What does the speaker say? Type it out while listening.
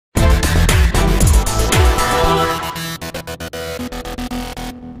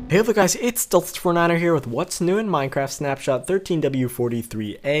Hey there guys, it's Stealth49er here with what's new in Minecraft Snapshot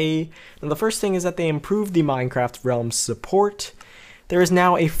 13w43a. And the first thing is that they improved the Minecraft Realms support. There is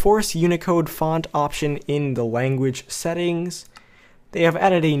now a Force Unicode font option in the language settings. They have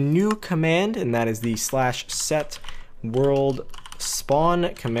added a new command, and that is the /set world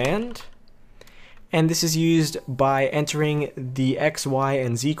spawn command. And this is used by entering the X, Y,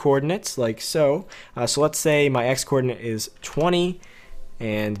 and Z coordinates like so. So let's say my X coordinate is 20.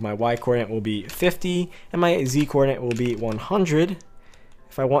 And my Y coordinate will be 50, and my Z coordinate will be 100.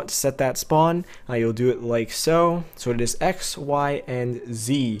 If I want to set that spawn, you'll do it like so. So it is X, Y, and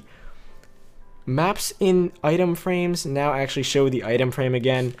Z. Maps in item frames now actually show the item frame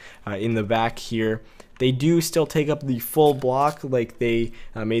again in the back here. They do still take up the full block like they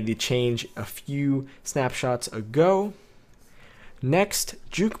made the change a few snapshots ago. Next,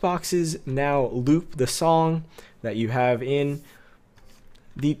 jukeboxes now loop the song that you have in.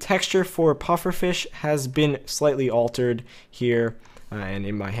 The texture for pufferfish has been slightly altered here and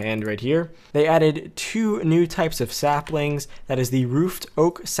in my hand right here. They added two new types of saplings. That is the roofed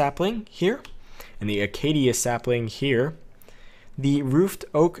oak sapling here and the acacia sapling here. The roofed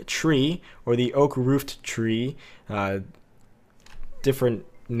oak tree or the oak roofed tree, different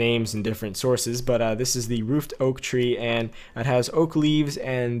names and different sources, but this is the roofed oak tree, and it has oak leaves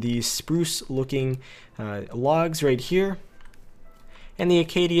and the spruce looking logs right here. And the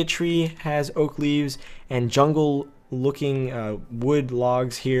acacia tree has oak leaves and jungle looking wood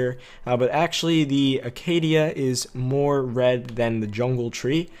logs here, but actually the acacia is more red than the jungle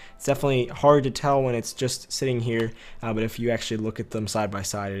tree. It's definitely hard to tell when it's just sitting here, but if you actually look at them side by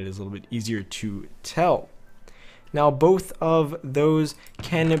side, it is a little bit easier to tell. Now both of those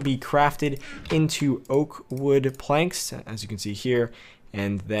can be crafted into oak wood planks, as you can see here,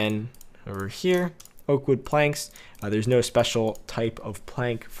 and then over here, oak wood planks. There's no special type of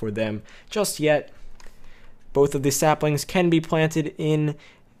plank for them just yet. Both of the saplings can be planted in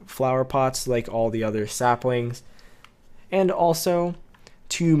flower pots like all the other saplings. And also,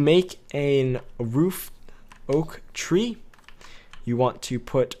 to make a roofed oak tree, you want to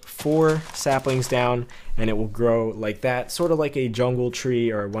put 4 saplings down and it will grow like that, sort of like a jungle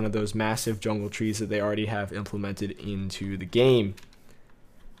tree or one of those massive jungle trees that they already have implemented into the game.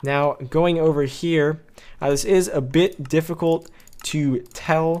 Now, going over here, this is a bit difficult to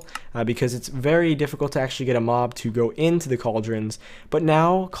tell because it's very difficult to actually get a mob to go into the cauldrons, but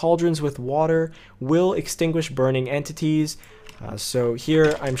now cauldrons with water will extinguish burning entities. So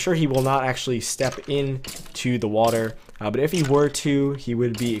here, I'm sure he will not actually step into the water, but if he were to, he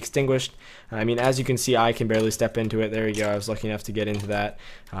would be extinguished. I mean, as you can see, I can barely step into it. There you go, I was lucky enough to get into that.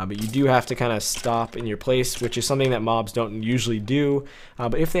 But you do have to kind of stop in your place, which is something that mobs don't usually do.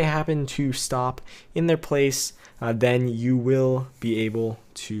 But if they happen to stop in their place, then you will be able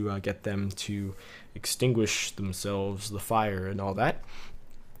to get them to extinguish themselves, the fire and all that.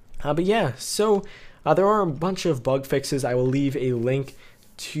 But yeah, so there are a bunch of bug fixes. I will leave a link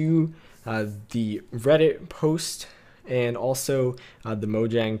to the Reddit post and also the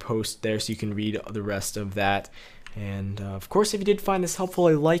Mojang post there so you can read the rest of that. And of course, if you did find this helpful,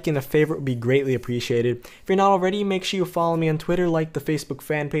 a like and a favorite would be greatly appreciated. If you're not already, make sure you follow me on Twitter, like the Facebook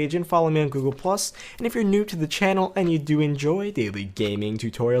fan page, and follow me on Google+. And if you're new to the channel and you do enjoy daily gaming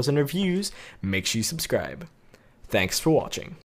tutorials and reviews, make sure you subscribe. Thanks for watching.